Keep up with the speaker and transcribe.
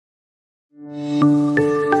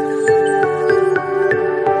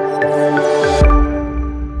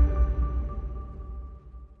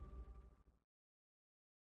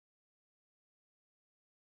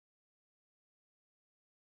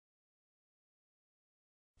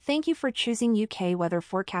Thank you for choosing UK Weather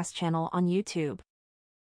Forecast channel on YouTube.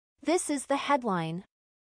 This is the headline.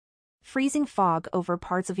 Freezing fog over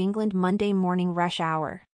parts of England Monday morning rush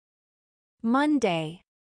hour. Monday.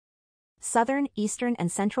 Southern, eastern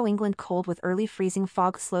and central England cold with early freezing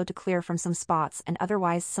fog slow to clear from some spots and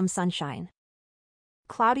otherwise some sunshine.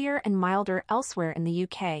 Cloudier and milder elsewhere in the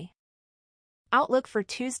UK. Outlook for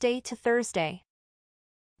Tuesday to Thursday.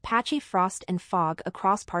 Patchy frost and fog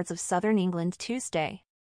across parts of southern England Tuesday.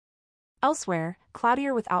 Elsewhere,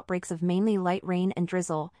 cloudier with outbreaks of mainly light rain and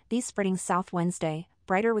drizzle, these spreading south Wednesday,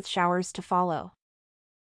 brighter with showers to follow.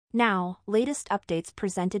 Now, latest updates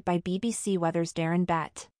presented by BBC Weather's Darren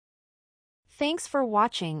Bett. Thanks for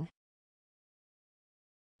watching.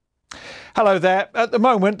 Hello there. At the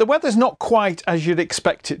moment, the weather's not quite as you'd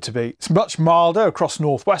expect it to be. It's much milder across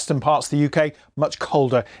northwestern parts of the UK, much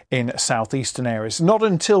colder in southeastern areas. Not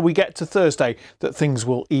until we get to Thursday that things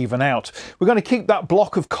will even out. We're going to keep that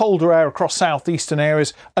block of colder air across southeastern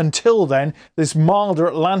areas until then. There's milder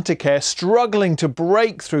Atlantic air struggling to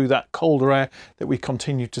break through that colder air that we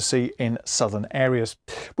continue to see in southern areas.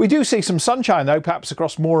 We do see some sunshine though, perhaps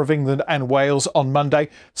across more of England and Wales on Monday.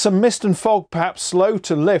 Some mist and fog perhaps slow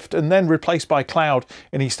to lift and then replaced by cloud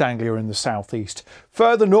in East Anglia in the southeast.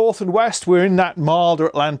 Further north and west, we're in that milder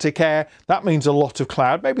Atlantic air. That means a lot of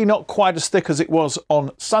cloud, maybe not quite as thick as it was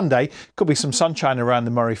on Sunday. Could be some sunshine around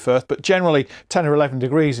the Moray Firth, but generally 10 or 11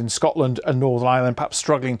 degrees in Scotland and Northern Ireland, perhaps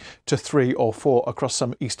struggling to 3 or 4 across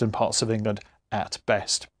some eastern parts of England at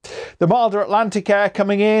best. The milder Atlantic air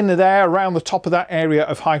coming in there around the top of that area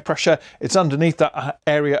of high pressure. It's underneath that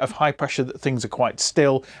area of high pressure that things are quite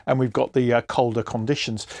still and we've got the colder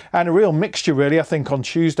conditions. And a real mixture really, I think, on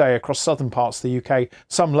Tuesday across southern parts of the UK.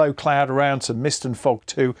 Some low cloud around, some mist and fog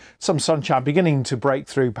too. Some sunshine beginning to break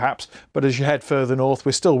through perhaps, but as you head further north,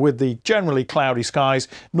 we're still with the generally cloudy skies.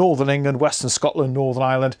 Northern England, Western Scotland, Northern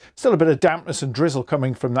Ireland. Still a bit of dampness and drizzle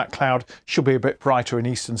coming from that cloud. Should be a bit brighter in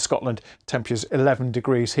eastern Scotland. Temperatures 11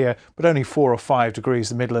 degrees here, but only 4 or 5 degrees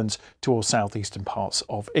the Midlands towards southeastern parts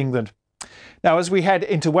of England. Now, as we head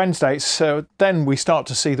into Wednesday, so then we start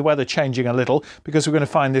to see the weather changing a little because we're going to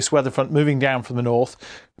find this weather front moving down from the north,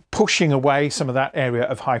 pushing away some of that area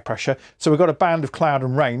of high pressure. So we've got a band of cloud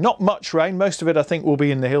and rain. Not much rain. Most of it, I think, will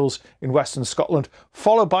be in the hills in western Scotland,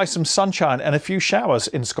 followed by some sunshine and a few showers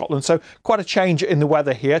in Scotland. So quite a change in the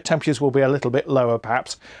weather here. Temperatures will be a little bit lower,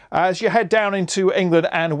 perhaps. As you head down into England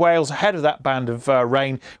and Wales, ahead of that band of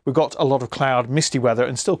rain, we've got a lot of cloud, misty weather,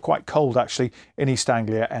 and still quite cold, actually, in East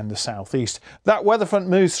Anglia and the southeast. That weather front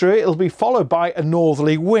moves through. It'll be followed by a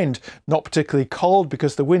northerly wind. Not particularly cold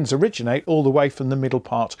because the winds originate all the way from the middle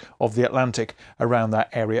part of the Atlantic around that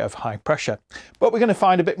area of high pressure. But we're going to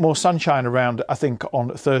find a bit more sunshine around, I think, on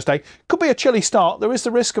Thursday. Could be a chilly start. There is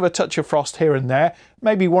the risk of a touch of frost here and there.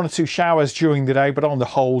 Maybe 1 or 2 showers during the day, but on the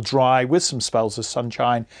whole dry with some spells of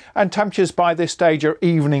sunshine. And temperatures by this stage are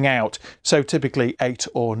evening out, so typically 8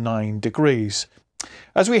 or 9 degrees.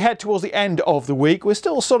 As we head towards the end of the week, we're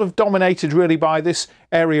still sort of dominated really by this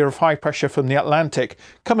area of high pressure from the Atlantic.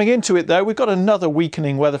 Coming into it though, we've got another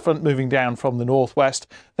weakening weather front moving down from the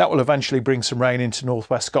northwest. That will eventually bring some rain into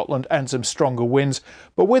northwest Scotland and some stronger winds.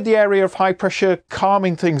 But with the area of high pressure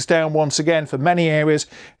calming things down once again for many areas,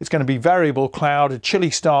 it's going to be variable cloud, a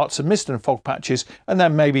chilly start, some mist and fog patches, and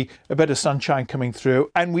then maybe a bit of sunshine coming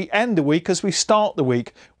through. And we end the week as we start the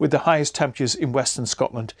week with the highest temperatures in western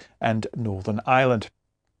Scotland and Northern Ireland.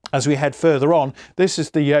 As we head further on, this is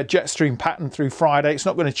the jet stream pattern through Friday. It's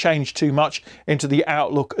not going to change too much into the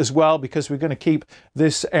outlook as well because we're going to keep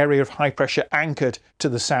this area of high pressure anchored to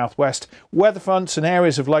the southwest. Weather fronts and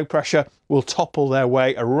areas of low pressure will topple their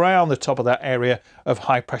way around the top of that area of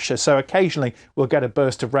high pressure. So occasionally we'll get a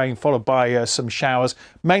burst of rain followed by some showers,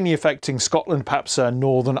 mainly affecting Scotland, perhaps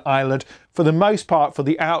Northern Ireland. For the most part, for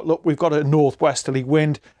the outlook, we've got a northwesterly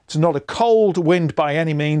wind. It's not a cold wind by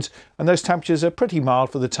any means, and those temperatures are pretty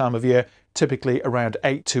mild for the time of year, typically around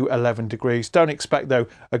 8 to 11 degrees. Don't expect, though,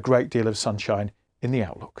 a great deal of sunshine in the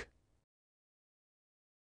outlook.